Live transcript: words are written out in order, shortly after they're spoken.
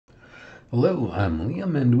Hello, I'm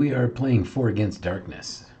Liam, and we are playing 4 Against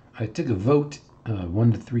Darkness. I took a vote,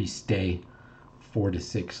 1 to 3 stay, 4 to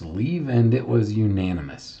 6 leave, and it was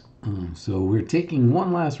unanimous. So we're taking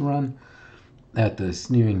one last run at the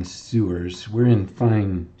Sneering sewers. We're in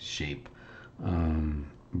fine shape.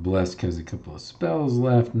 Blesk has a couple of spells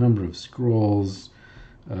left, number of scrolls.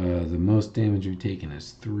 The most damage we've taken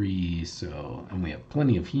is 3, and we have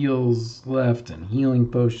plenty of heals left and healing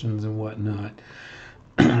potions and whatnot.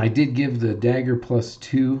 I did give the dagger +2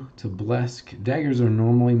 to Blesk. Daggers are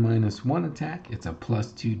normally -1 attack. It's a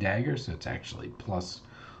 +2 dagger, so it's actually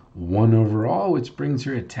 +1 overall, which brings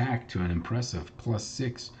her attack to an impressive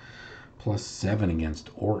 +6, +7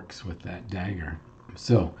 against orcs with that dagger.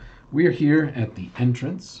 So we're here at the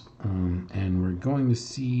entrance, and we're going to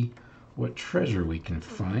see what treasure we can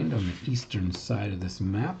find on the eastern side of this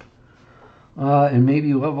map, and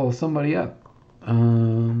maybe level somebody up.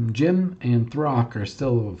 Jim and Throck are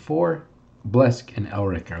still level 4. Blesk and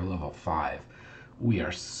Elric are level 5. We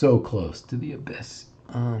are so close to the abyss.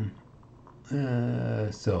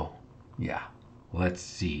 So, yeah. Let's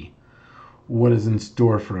see what is in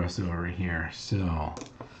store for us over here. So,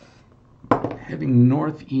 heading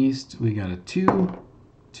northeast, we got a 2,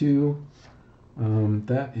 2.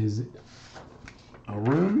 That is a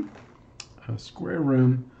room, a square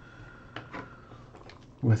room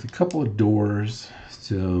with a couple of doors.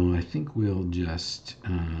 So I think we'll just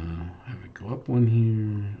have it go up one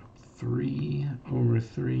here, 3 over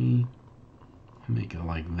 3. I'll make it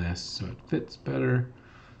like this so it fits better.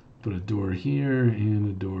 Put a door here and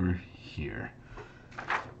a door here.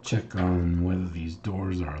 Check on whether these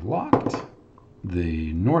doors are locked.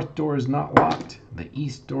 The north door is not locked. The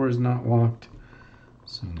east door is not locked.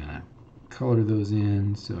 So I'm gonna color those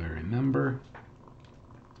in so I remember.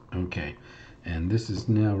 Okay. And this is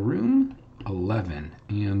now room 11.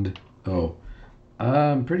 And,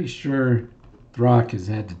 I'm pretty sure Throck has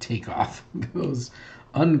had to take off those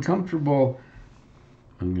uncomfortable,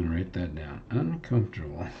 I'm going to write that down,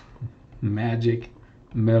 uncomfortable magic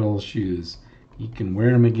metal shoes. He can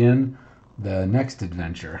wear them again the next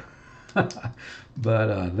adventure.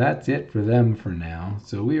 But that's it for them for now.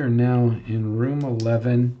 So we are now in room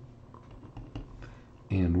 11.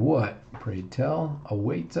 And what, pray tell,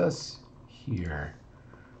 awaits us here?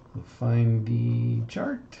 We'll find the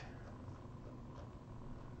chart.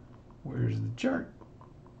 Where's the chart?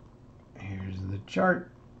 Here's the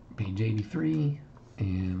chart, page 83,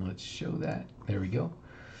 and let's show that. There we go.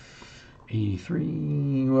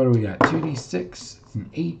 83. What do we got? 2d6. It's an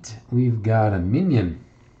 8. We've got a minion.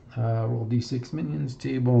 Roll d6 minions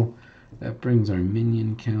table. That brings our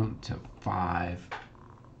minion count to 5.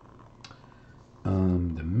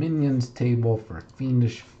 The minions table for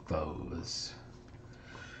Fiendish foes.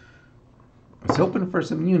 I was hoping for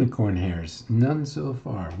some unicorn hairs. None so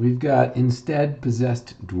far. We've got instead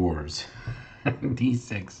possessed dwarves.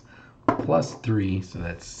 D6 +3, so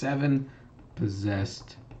that's 7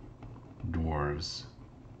 possessed dwarves.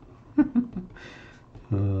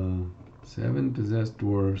 7 possessed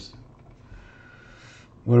dwarves.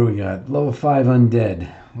 What do we got? Level 5 undead.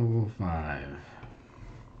 Level 5.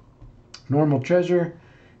 Normal treasure.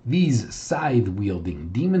 These scythe-wielding,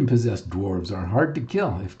 demon-possessed dwarves are hard to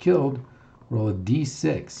kill. If killed, roll a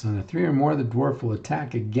d6. On a 3 or more, the dwarf will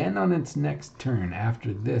attack again on its next turn.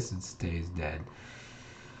 After this, it stays dead.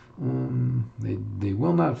 They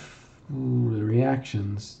will not... the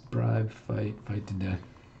reactions. Bribe, fight to death.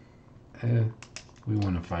 We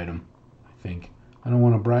want to fight them, I think. I don't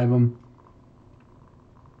want to bribe them.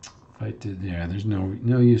 Fight to... yeah, there's no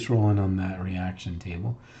use rolling on that reaction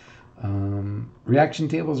table. Reaction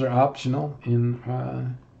tables are optional in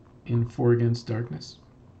 4 Against Darkness.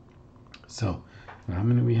 So, how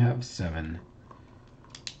many do we have? 7.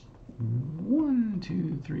 1,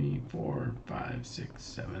 2, 3, 4, 5, 6,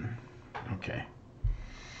 7. Okay.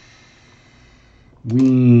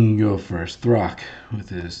 We go first. Throck with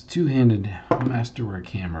his 2-handed masterwork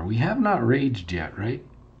hammer. We have not raged yet, right?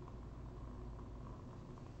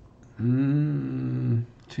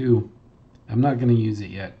 2. I'm not going to use it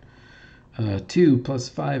yet. 2 +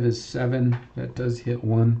 5 is 7. That does hit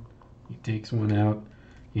 1. He takes 1 out.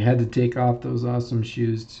 You had to take off those awesome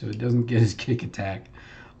shoes so it doesn't get his kick attack.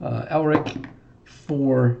 Elric,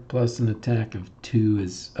 4 plus an attack of 2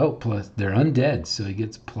 is... oh, plus they're undead, so he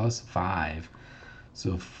gets +5.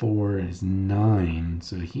 So 4 is 9.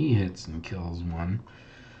 So he hits and kills 1.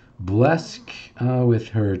 Blesk, with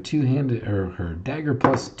her 2-handed, or her dagger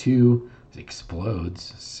 +2,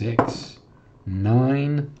 explodes. 6.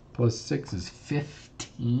 9 + 6 is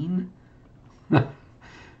 15.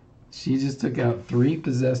 She just took out 3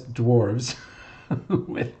 possessed dwarves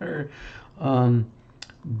with her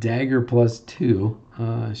Dagger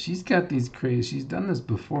 +2. She's got these crazy. She's done this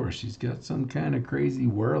before. She's got some kind of crazy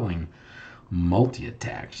whirling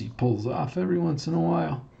multi-attack she pulls off every once in a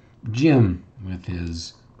while. Jim with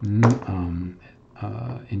his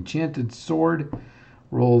enchanted sword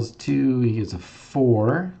rolls 2. He gets a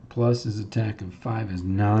 4 plus his attack of 5 is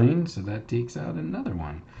 9, so that takes out another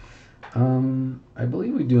one. I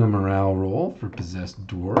believe we do a morale roll for possessed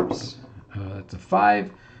dwarves. It's a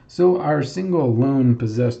 5. So our single lone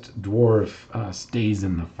possessed dwarf stays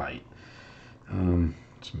in the fight.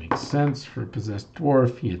 Which makes sense for a possessed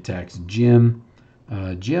dwarf. He attacks Jim.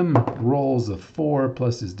 Jim rolls a 4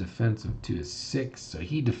 plus his defense of 2 is 6. So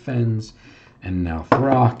he defends. And now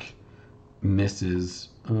Throck misses.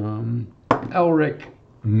 Elric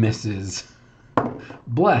misses.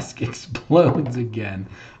 Blesk explodes again.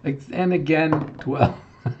 And again, 12.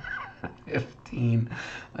 15.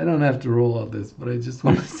 I don't have to roll all this, but I just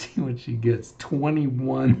want to see what she gets.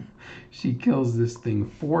 21. She kills this thing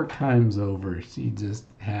 4 times over. She just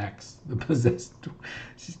hacks the possessed.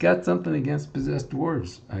 She's got something against possessed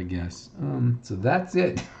dwarves, I guess. So that's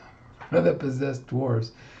it for the possessed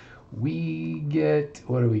dwarves. We get,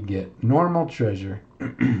 what do we get? Normal treasure.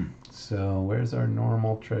 So where's our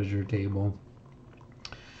normal treasure table?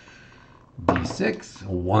 D6,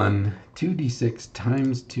 1, 2d6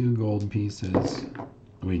 times 2 gold pieces.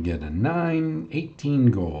 We get a 9, 18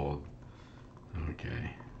 gold.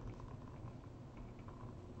 Okay.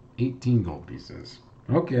 18 gold pieces.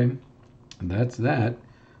 Okay, that's that.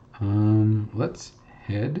 Let's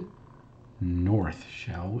head north,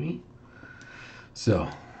 shall we? So,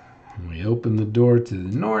 we open the door to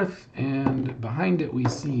the north, and behind it we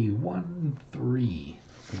see 1, 3.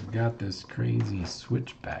 We've got this crazy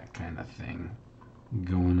switchback kind of thing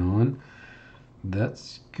going on.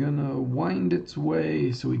 That's gonna wind its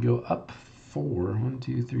way. So we go up 4. 1,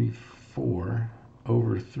 2, 3, 4.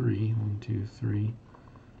 Over 3. 1, 2, 3.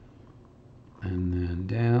 And then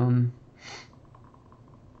down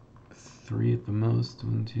 3 at the most.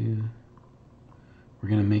 1, 2. We're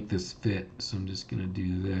gonna make this fit. So I'm just gonna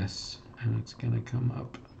do this. And it's gonna come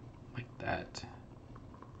up like that.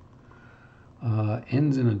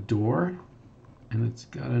 Ends in a door, and it's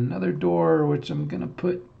got another door which I'm gonna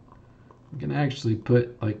actually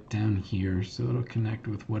put like down here so it'll connect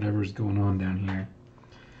with whatever's going on down here.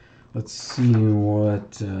 Let's see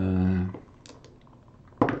what the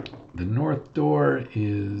north door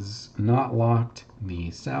is not locked.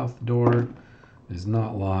 The south door is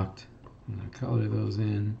not locked. I'm gonna color those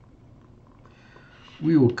in.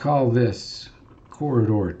 We will call this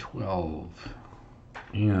corridor 12,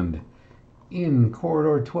 and in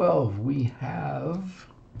corridor 12, we have,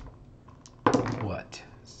 what,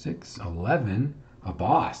 6, 11, a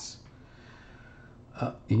boss.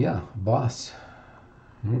 Yeah, boss.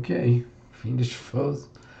 Okay, fiendish foes.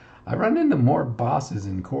 I run into more bosses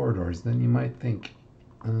in corridors than you might think.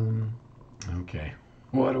 Okay,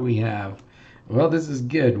 what do we have? Well, this is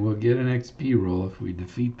good. We'll get an XP roll if we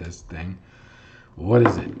defeat this thing. What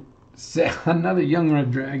is it? Another young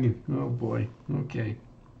red dragon. Oh boy, okay.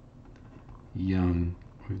 Young.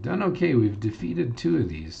 We've done okay. We've defeated 2 of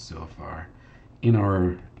these so far in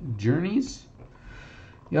our journeys.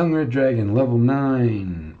 Young red dragon, level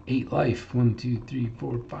 9, 8 life. 1, 2, 3,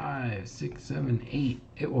 4, 5, 6, 7, 8.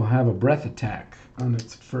 It will have a breath attack on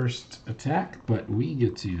its first attack, but we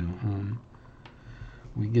get to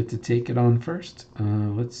take it on first.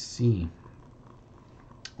 Let's see.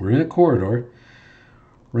 We're in a corridor.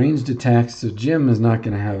 Ranged attacks, so Jim is not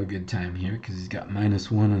going to have a good time here because he's got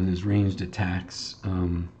 -1 on his ranged attacks.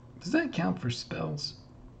 Does that count for spells?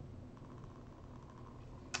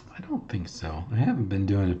 I don't think so. I haven't been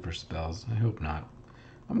doing it for spells. I hope not.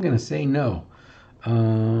 I'm going to say no.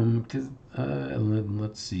 Let's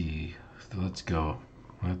see. Let's go.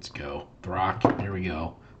 Throck, here we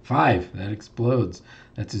go. 5, that explodes.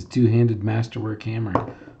 That's his 2-handed masterwork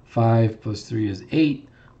hammer. 5 plus 3 is 8.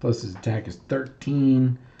 Plus his attack is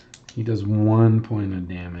 13. He does 1 point of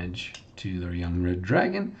damage to the young red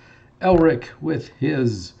dragon. Elric with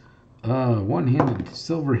his one-handed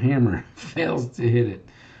silver hammer fails to hit it.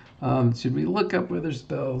 Should we look up other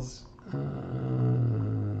spells?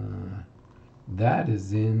 That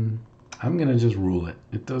is in... I'm going to just rule it.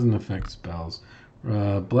 It doesn't affect spells.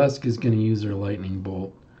 Blesk is going to use her lightning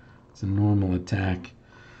bolt. It's a normal attack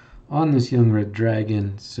on this young red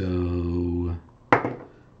dragon. So...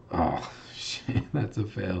 Oh, shit, that's a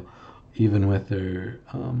fail. Even with her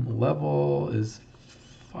level is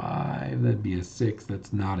 5, that'd be a 6.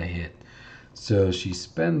 That's not a hit. So she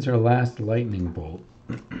spends her last lightning bolt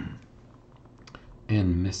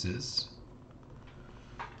and misses.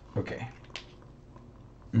 Okay.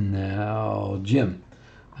 Now, Jim.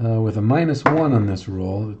 With a -1 on this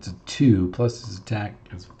roll, it's a 2, plus his attack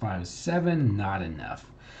is 5, 7, not enough.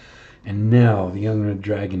 And now the young red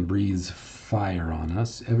dragon breathes fire on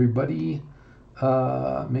us. Everybody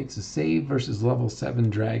makes a save versus level 7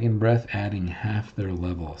 dragon breath, adding half their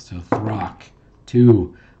level. So Throck,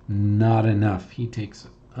 2, not enough. He takes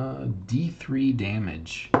D3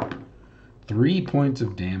 damage. 3 points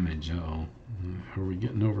of damage. Uh-oh. Are we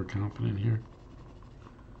getting overconfident here?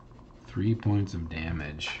 3 points of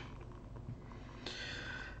damage.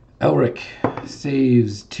 Elric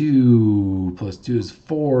saves 2 plus 2 is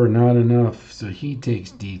 4, not enough, so he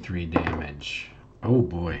takes D3 damage. Oh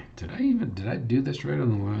boy, did I do this right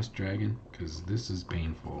on the last dragon? Because this is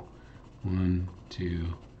painful. 1, 2,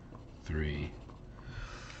 3.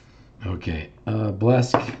 Okay,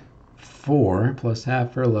 Blesk 4 plus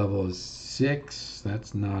half her level is 6.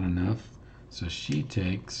 That's not enough, so she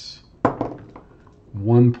takes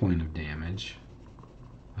 1 point of damage.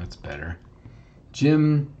 That's better.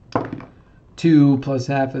 Jim, 2 plus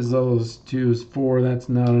half his level is 2 is 4. That's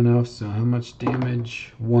not enough. So how much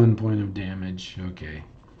damage? 1 point of damage. Okay.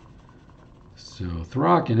 So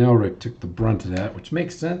Throck and Elric took the brunt of that, which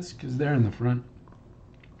makes sense because they're in the front.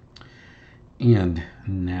 And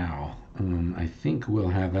now, I think we'll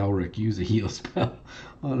have Elric use a heal spell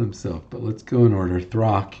on himself. But let's go in order.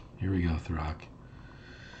 Throck. Here we go, Throck.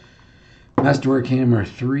 Masterwork Hammer,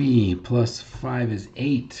 3 plus 5 is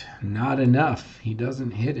 8. Not enough. He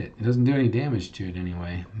doesn't hit it. He doesn't do any damage to it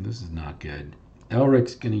anyway. This is not good.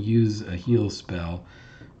 Elric's going to use a heal spell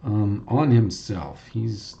on himself.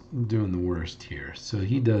 He's doing the worst here. So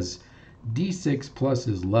he does D6 plus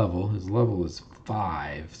his level. His level is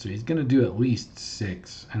 5. So he's going to do at least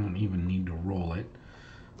 6. I don't even need to roll it.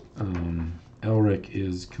 Elric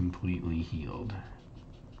is completely healed.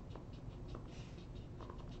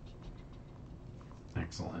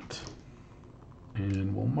 Excellent.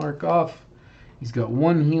 And we'll mark off. He's got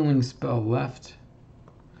 1 healing spell left.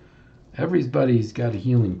 Everybody's got a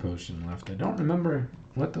healing potion left. I don't remember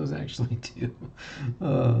what those actually do.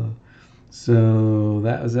 So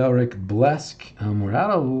that was Elric. Blesk. We're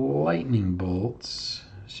out of lightning bolts.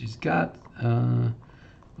 She's got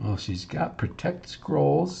she's got protect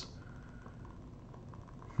scrolls.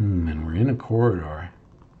 And we're in a corridor.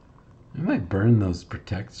 I might burn those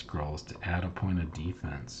protect scrolls to add a point of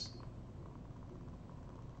defense.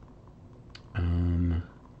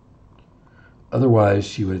 Otherwise,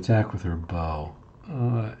 she would attack with her bow.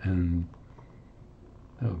 And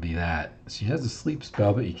that would be that. She has a sleep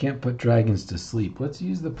spell, but you can't put dragons to sleep. Let's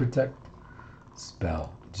use the protect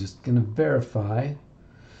spell. Just going to verify.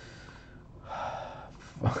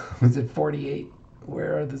 Was it 48?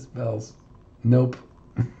 Where are the spells? Nope.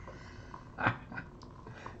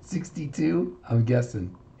 62? I'm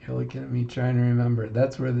guessing. You're looking at me trying to remember.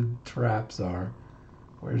 That's where the traps are.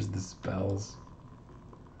 Where's the spells?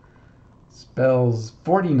 Spells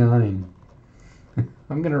 49.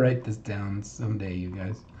 I'm going to write this down someday, you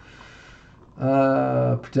guys.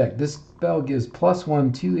 Protect. This spell gives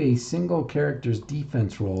 +1 to a single character's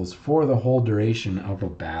defense rolls for the whole duration of a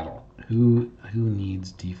battle. Who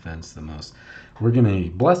needs defense the most?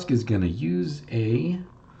 Blesk is going to use a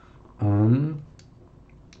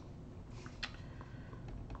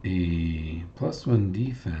 +1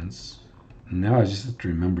 defense. Now I just have to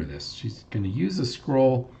remember this. She's going to use a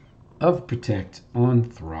scroll of protect on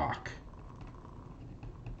Throck.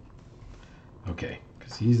 Okay,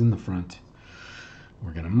 because he's in the front.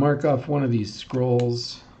 We're going to mark off one of these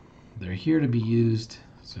scrolls. They're here to be used,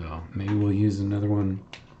 so maybe we'll use another one.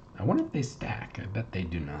 I wonder if they stack. I bet they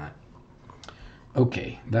do not.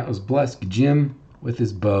 Okay, that was Blesk. Jim with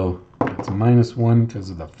his bow. It's a -1 because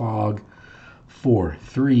of the fog. 4,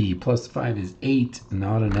 3 plus 5 is 8.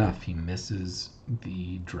 Not enough. He misses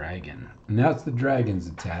the dragon. Now it's the dragon's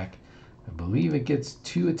attack. I believe it gets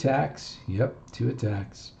 2 attacks. Yep, 2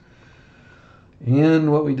 attacks.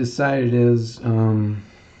 And what we decided is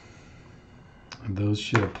those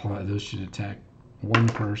should apply. Those should attack one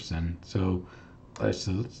person. So let's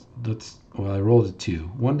well, I rolled a 2.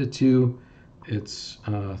 1 to 2. It's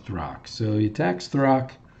Throck. So he attacks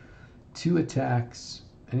Throck. 2 attacks.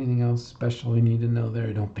 Anything else special we need to know there?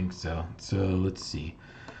 I don't think so. So let's see.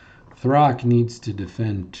 Throck needs to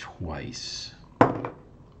defend twice.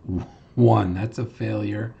 1, that's a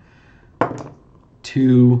failure.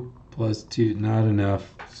 2 plus 2, not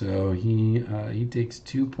enough. So he takes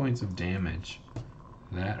 2 points of damage.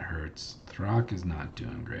 That hurts. Throck is not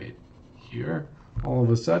doing great here. All of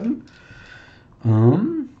a sudden.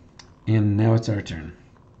 And now it's our turn.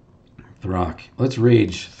 Throck. Let's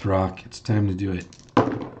rage, Throck. It's time to do it.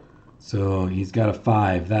 So he's got a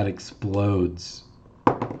 5. That explodes.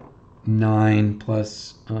 9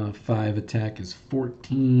 plus 5 attack is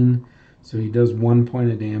 14. So he does 1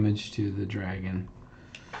 point of damage to the dragon.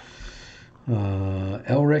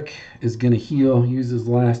 Elric is going to heal, use his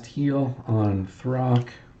last heal on Throck.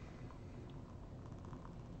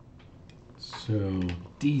 So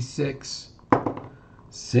D6,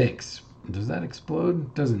 6. Does that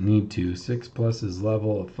explode? Doesn't need to. 6 plus his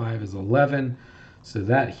level of 5 is 11. So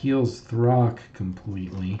that heals Throck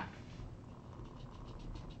completely.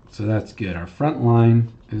 So that's good. Our front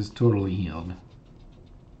line is totally healed.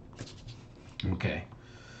 Okay.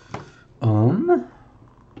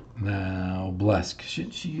 Now Blesk.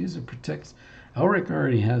 Should she use a protect? Elric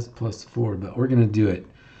already has +4, but we're gonna do it.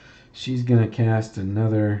 She's gonna cast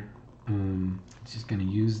another. She's gonna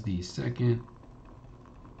use the second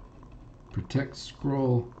protect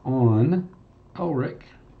scroll on Elric.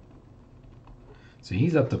 So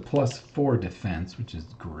he's up to +4 defense, which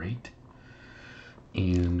is great.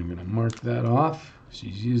 And I'm gonna mark that off.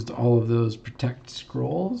 She's used all of those protect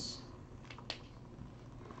scrolls.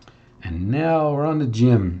 And now we're on to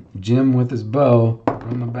Jim. Jim with his bow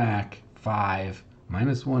from the back. 5.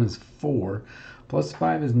 -1 is 4.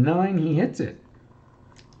 +5 is 9. He hits it.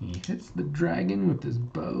 He hits the dragon with his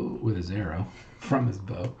bow, with his arrow from his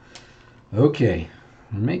bow. Okay.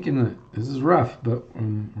 We're making it. This is rough, but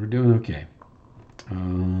we're doing okay.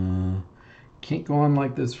 Can't go on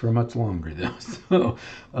like this for much longer though. So,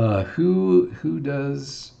 who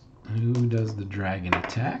does the dragon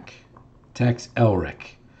attack? Attacks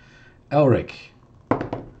Elric. Elric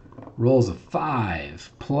rolls a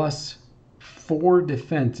 5 plus 4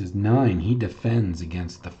 defense is 9. He defends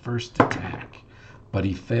against the first attack, but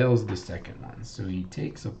he fails the second one. So he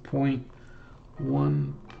takes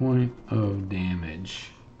 1 point of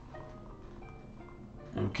damage.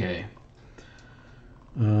 Okay.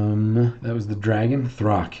 That was the dragon.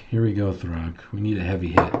 Throck. Here we go, Throck. We need a heavy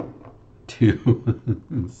hit.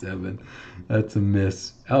 2. 7. That's a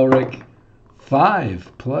miss. Elric.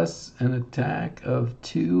 5 plus an attack of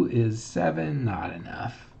 2 is 7. Not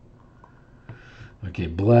enough. Okay,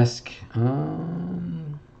 Blesk.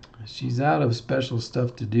 She's out of special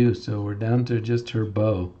stuff to do, so we're down to just her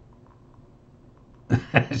bow.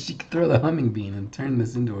 She could throw the humming bean and turn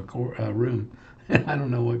this into a room. I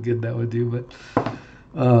don't know what good that would do, but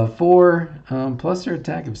 4 plus her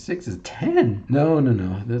attack of 6 is 10. No,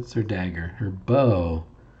 that's her dagger. Her bow.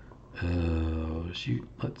 Shoot.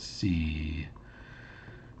 Let's see.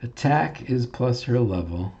 Attack is plus her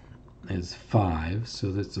level is 5,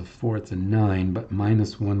 so that's a 4. It's a 9, but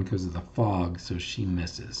 -1 because of the fog, so she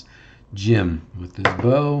misses. Jim with his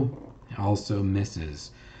bow also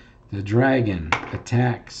misses. The dragon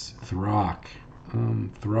attacks Throck.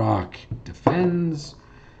 Throck defends,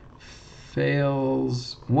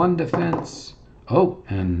 fails 1 defense. Oh,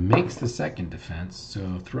 and makes the second defense.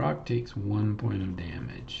 So Throck takes 1 point of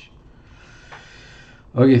damage.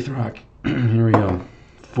 Okay, Throck. Here we go.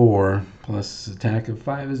 4 plus attack of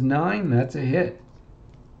 5 is 9. That's a hit.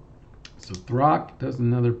 So Throck does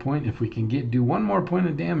another point. If we can do 1 more point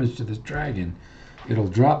of damage to this dragon, it'll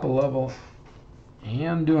drop a level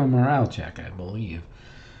and do a morale check, I believe.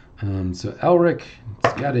 So Elric,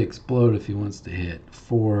 it's got to explode if he wants to hit.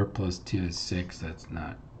 4 plus 2 is 6. That's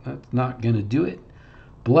not gonna do it.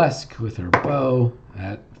 Blesk with her bow,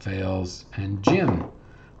 that fails. And Jim,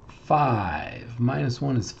 5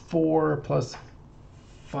 -1 is 4 plus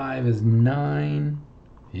 5 is 9.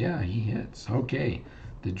 Yeah, he hits. Okay,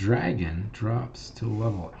 the dragon drops to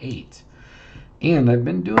level 8. And I've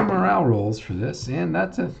been doing morale rolls for this, and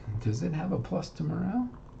does it have a plus to morale?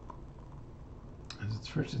 As its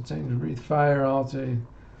first attempt to breathe fire, alter.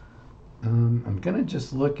 I'm gonna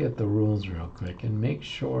just look at the rules real quick and make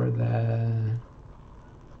sure that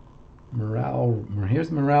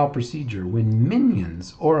here's morale procedure. When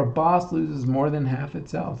minions or a boss loses more than half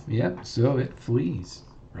its health. Yep, so it flees,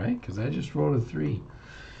 right? Because I just rolled a 3.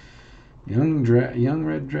 Young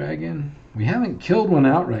red dragon. We haven't killed one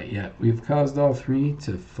outright yet. We've caused all 3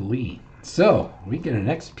 to flee. So we get an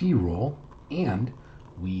XP roll and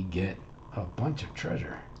we get a bunch of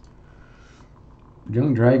treasure.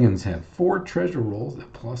 Young dragons have 4 treasure rolls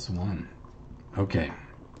at +1. Okay.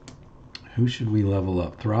 Who should we level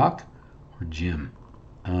up? Throck or Jim?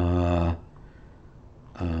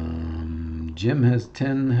 Jim has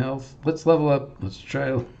 10 health. Let's level up. Let's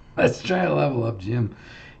try to level up Jim.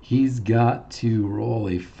 He's got to roll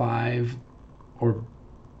a 5 or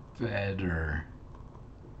better.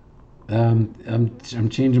 I'm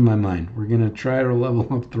changing my mind. We're gonna try to level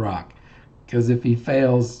up Throck, because if he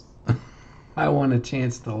fails, I want a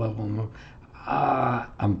chance to level him up.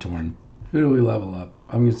 I'm torn. Who do we level up?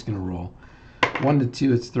 I'm just gonna roll. 1 to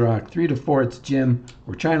 2, it's Throck. 3 to 4, it's Jim.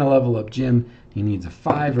 We're trying to level up Jim. He needs a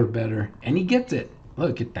 5 or better, and he gets it.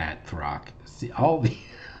 Look at that, Throck. See all the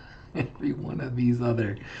every one of these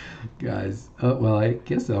other guys. Well, I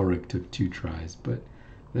guess Elric took 2 tries, but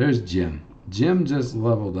there's Jim. Jim just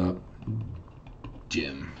leveled up.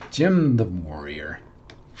 Jim the warrior.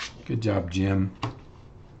 Good job, Jim.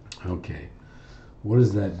 Okay, what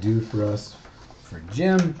does that do for us? For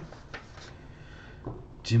Jim,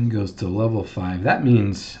 Jim goes to level 5. That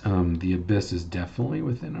means the Abyss is definitely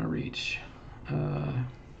within our reach.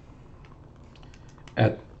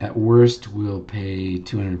 At worst, we'll pay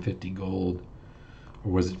 250 gold,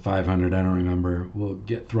 or was it 500? I don't remember. We'll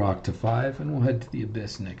get Throck to 5, and we'll head to the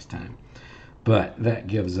Abyss next time. But that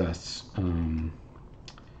gives us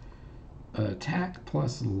attack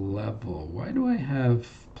plus level. Why do I have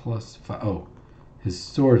plus 5? Oh, his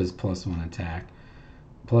sword is plus 1 attack.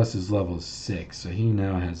 Plus his level is 6, so he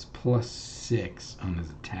now has plus 6 on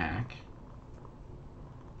his attack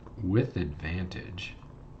with advantage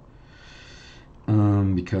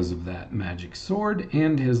because of that magic sword,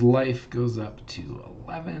 and his life goes up to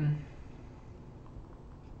 11.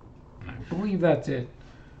 I believe that's it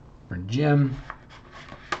for Jim.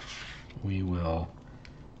 We will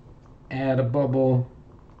add a bubble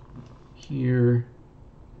here,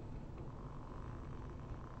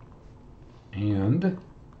 and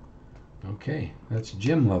okay, that's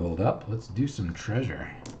Jim leveled up. Let's do some treasure.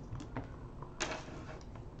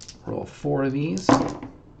 Roll 4 of these.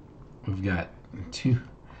 We've got 2.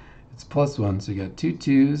 It's plus 1, so we got 2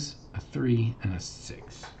 2s, a 3, and a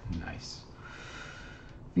 6. Nice.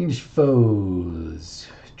 Fiendish foes.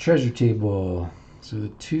 Treasure table. So the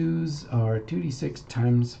 2s are 2d6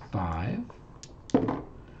 times 5.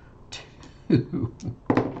 2.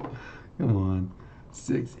 Come on.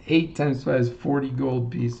 6. 8 times 5 is 40 gold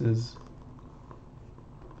pieces.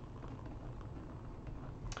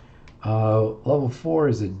 Level 4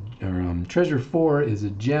 is treasure 4 is a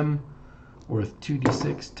gem worth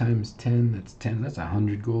 2d6 times 10. That's 10. That's a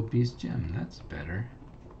 100 gold piece gem. That's better.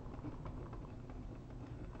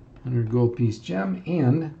 100 gold piece gem,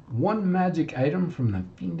 and 1 magic item from the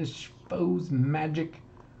Fiendish foes magic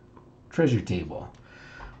treasure table.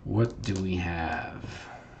 What do we have?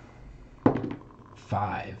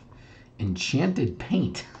 5. Enchanted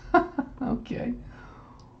paint. Okay.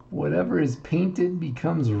 Whatever is painted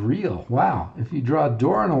becomes real. Wow. If you draw a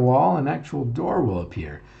door on a wall, an actual door will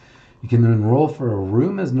appear. You can then roll for a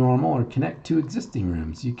room as normal or connect 2 existing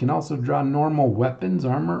rooms. You can also draw normal weapons,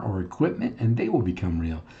 armor, or equipment, and they will become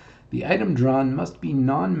real. The item drawn must be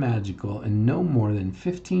non-magical and no more than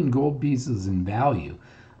 15 gold pieces in value.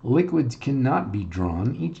 Liquids cannot be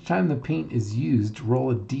drawn. Each time the paint is used,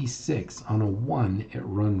 roll a d6. On a 1, it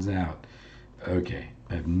runs out. Okay,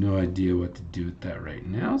 I have no idea what to do with that right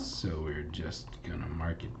now, so we're just gonna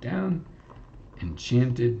mark it down.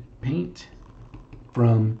 Enchanted paint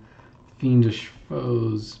from Fiendish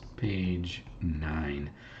Foes, page 9.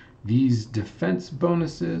 These defense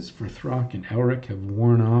bonuses for Throck and Elric have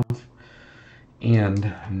worn off.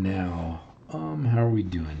 And now, how are we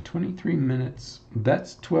doing? 23 minutes.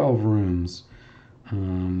 That's 12 rooms.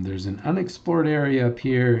 There's an unexplored area up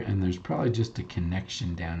here, and there's probably just a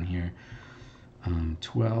connection down here.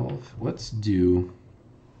 12. Let's do...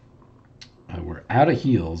 we're out of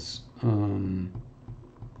heals.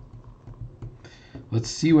 Let's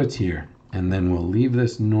see what's here. And then we'll leave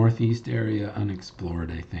this northeast area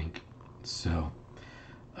unexplored, I think. So,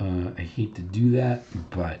 I hate to do that,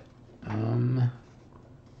 but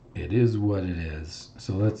it is what it is.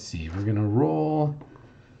 So let's see. We're going to roll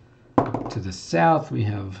to the south. We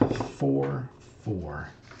have 4, 4.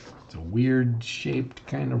 It's a weird shaped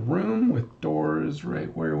kind of room with doors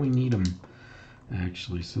right where we need them,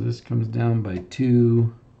 actually. So this comes down by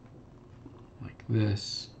 2, like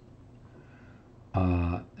this.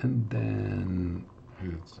 And then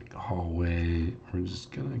it's like a hallway. We're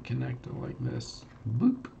just gonna connect it like this.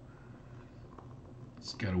 Boop.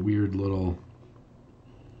 It's got a weird little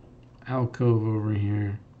alcove over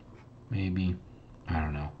here. Maybe. I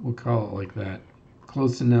don't know. We'll call it like that.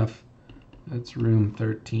 Close enough. That's room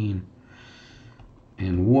 13.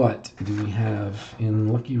 And what do we have in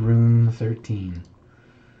lucky room 13?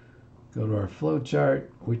 Go to our flow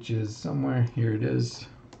chart, which is somewhere. Here it is.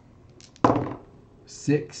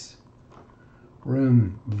 6.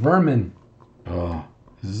 Room vermin. Oh,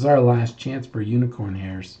 this is our last chance for unicorn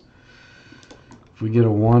hairs. If we get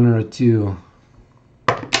a 1 or a 2.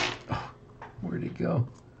 Oh, where'd it go?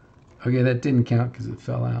 Okay, that didn't count because it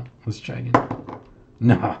fell out. Let's try again.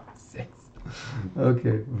 No, 6.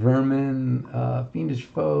 Okay, vermin, Fiendish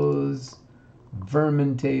foes,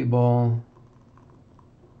 vermin table,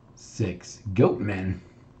 6 goatmen.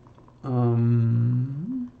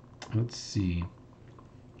 Let's see.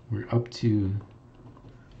 We're up to,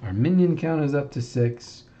 our minion count is up to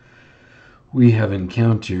 6. We have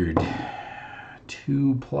encountered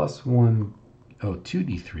 2 plus 1,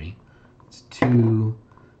 2d3. It's 2,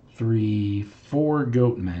 3, 4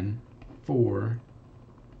 goatmen. 4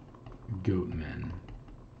 goatmen.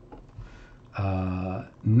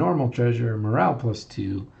 Normal treasure, morale plus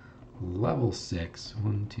 2, level 6.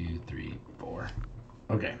 1, 2, 3, 4.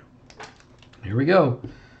 Okay. Here we go.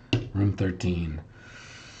 Room 13.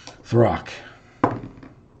 Throck.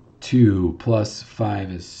 2 plus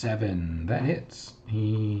 5 is 7. That hits.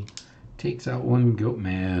 He takes out 1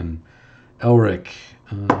 goatman. Elric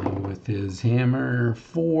with his hammer.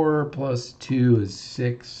 4 plus 2 is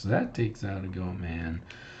 6. That takes out a goatman.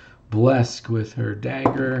 Blesk with her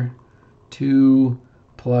dagger. 2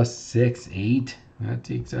 plus 6, 8. That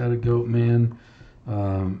takes out a goatman.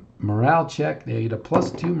 Morale check. They ate a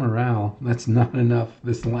plus 2 morale. That's not enough.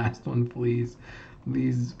 This last one, please.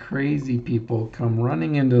 These crazy people come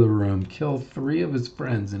running into the room, kill 3 of his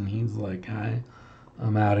friends, and he's like,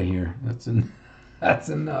 I'm out of here. That's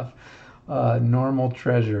enough. Normal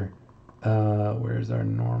treasure. Where's our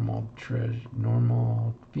normal treasure?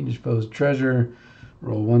 Normal Fiendish pose treasure.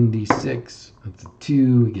 Roll 1d6. That's a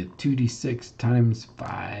 2. We get 2d6 times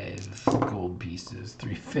 5 gold pieces.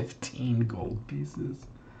 315 gold pieces.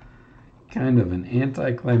 Kind of an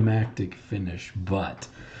anticlimactic finish, but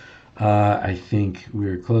I think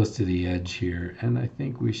we're close to the edge here, and I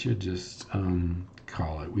think we should just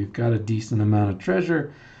call it. We've got a decent amount of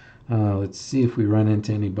treasure. Let's see if we run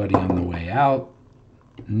into anybody on the way out.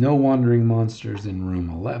 No wandering monsters in room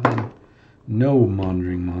 11. No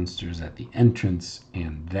wandering monsters at the entrance,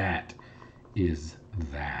 and that is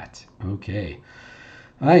that. Okay.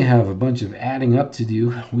 I have a bunch of adding up to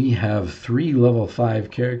do. We have 3 level 5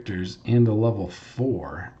 characters and a level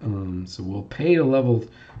 4. So we'll pay to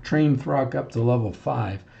train Throck up to level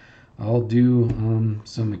 5. I'll do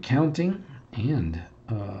some accounting, and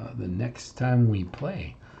the next time we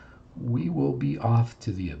play, we will be off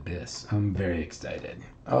to the abyss. I'm very excited.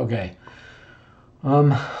 Okay.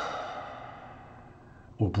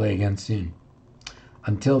 We'll play again soon.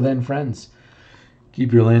 Until then, friends,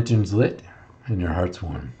 keep your lanterns lit and your hearts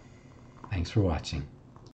warm. Thanks for watching.